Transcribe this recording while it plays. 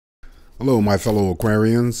Hello, my fellow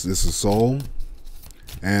Aquarians. This is Soul.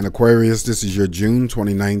 And Aquarius, this is your June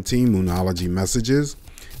 2019 Moonology messages.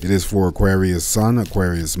 It is for Aquarius Sun,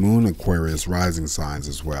 Aquarius Moon, Aquarius Rising signs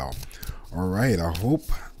as well. All right, I hope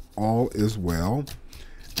all is well.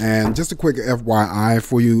 And just a quick FYI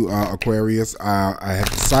for you, Aquarius, I have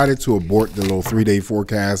decided to abort the little 3-day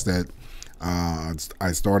forecast that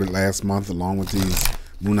I started last month along with these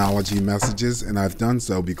Moonology messages. And I've done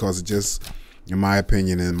so because it just, in my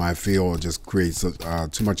opinion, in my field, it just creates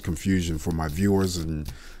too much confusion for my viewers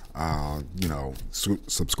and,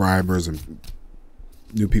 subscribers and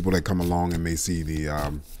new people that come along and may see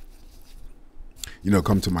the,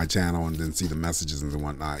 come to my channel and then see the messages and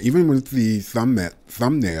whatnot. Even with the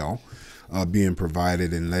thumbnail being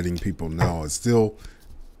provided and letting people know, it's still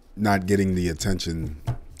not getting the attention,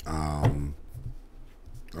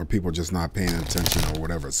 or people just not paying attention or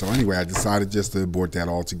whatever. So anyway, I decided just to abort that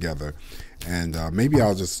altogether. And maybe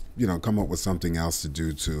I'll just, come up with something else to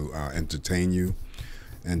do to entertain you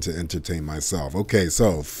and to entertain myself. Okay,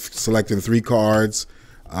 so selecting 3 cards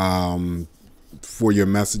for your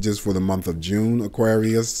messages for the month of June,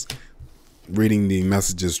 Aquarius. Reading the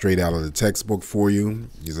messages straight out of the textbook for you.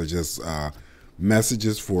 These are just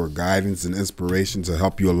messages for guidance and inspiration to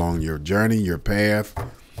help you along your journey, your path.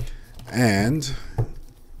 And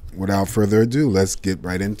without further ado, let's get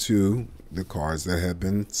right into the cards that have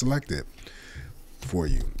been selected for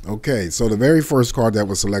you. Okay, so the very first card that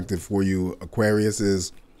was selected for you, Aquarius,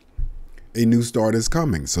 is a new start is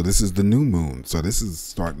coming. So this is the new moon. So this is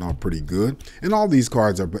starting off pretty good. And all these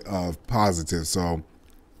cards are positive. So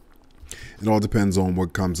it all depends on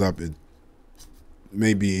what comes up. It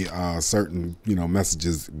may be certain,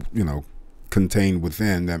 messages, contained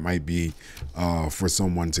within that might be for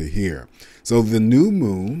someone to hear. So the new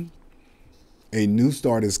moon, a new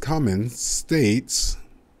start is coming, states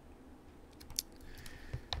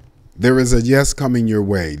there is a yes coming your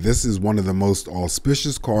way. This is one of the most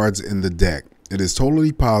auspicious cards in the deck. It is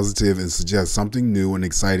totally positive and suggests something new and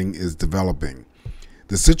exciting is developing.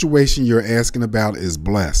 The situation you're asking about is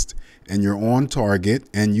blessed, and you're on target,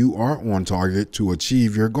 and you are on target to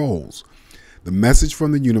achieve your goals. The message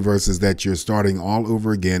from the universe is that you're starting all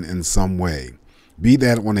over again in some way. Be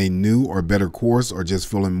that on a new or better course or just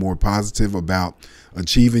feeling more positive about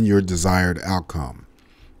achieving your desired outcome.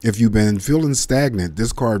 If you've been feeling stagnant,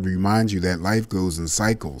 this card reminds you that life goes in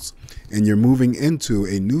cycles and you're moving into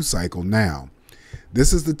a new cycle now.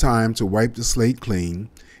 This is the time to wipe the slate clean.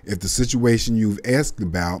 If the situation you've asked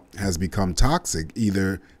about has become toxic,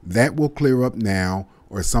 either that will clear up now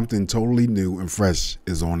or something totally new and fresh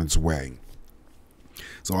is on its way.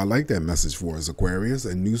 So I like that message for us, Aquarius.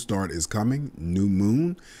 A new start is coming, new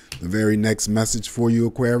moon. The very next message for you,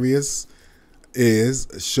 Aquarius, is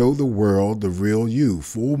show the world the real you,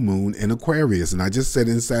 full moon in Aquarius. And I just said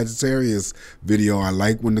in Sagittarius video, I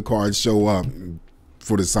like when the cards show up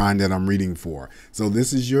for the sign that I'm reading for. So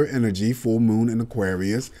this is your energy, full moon in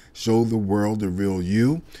Aquarius. Show the world the real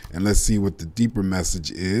you. And let's see what the deeper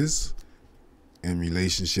message is in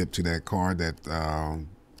relationship to that card that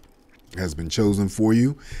has been chosen for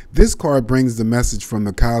you. This card brings the message from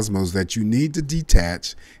the cosmos that you need to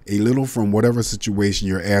detach a little from whatever situation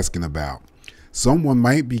you're asking about. Someone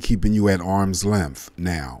might be keeping you at arm's length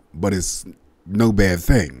now, but it's no bad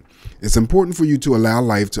thing. It's important for you to allow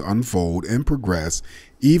life to unfold and progress,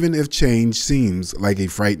 even if change seems like a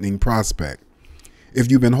frightening prospect. If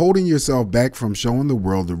you've been holding yourself back from showing the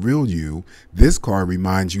world the real you, this card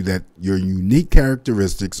reminds you that your unique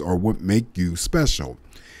characteristics are what make you special.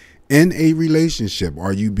 In a relationship,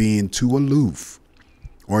 are you being too aloof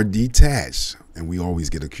or detached? And we always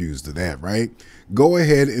get accused of that, right? Go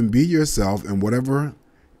ahead and be yourself in whatever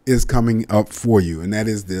is coming up for you. And that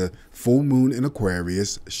is the full moon in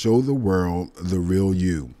Aquarius. Show the world the real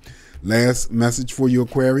you. Last message for you,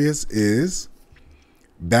 Aquarius, is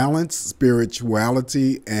balance,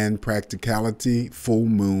 spirituality, and practicality. Full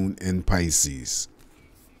moon in Pisces.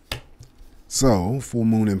 So, full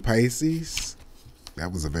moon in Pisces.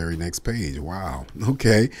 That was the very next page. Wow.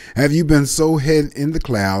 Okay. Have you been so head in the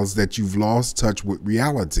clouds that you've lost touch with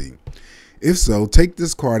reality? If so, take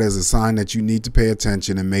this card as a sign that you need to pay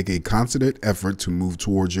attention and make a concerted effort to move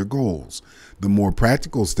towards your goals. The more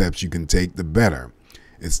practical steps you can take, the better.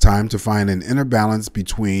 It's time to find an inner balance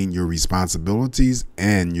between your responsibilities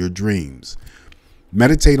and your dreams.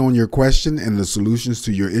 Meditate on your question, and the solutions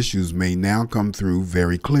to your issues may now come through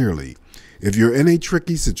very clearly. If you're in a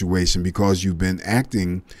tricky situation because you've been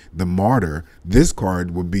acting the martyr, this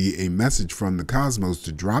card will be a message from the cosmos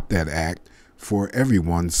to drop that act for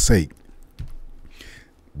everyone's sake.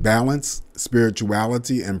 Balance,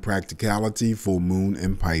 spirituality, and practicality. Full moon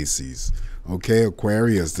in Pisces. Okay,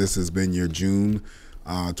 Aquarius, this has been your June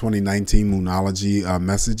 2019 Moonology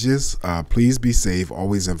messages. Please be safe,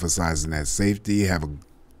 always emphasizing that safety. Have a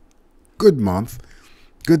good month,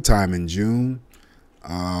 good time in June,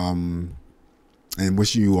 and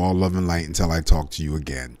wishing you all love and light until I talk to you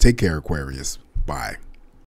again. Take care, Aquarius. Bye.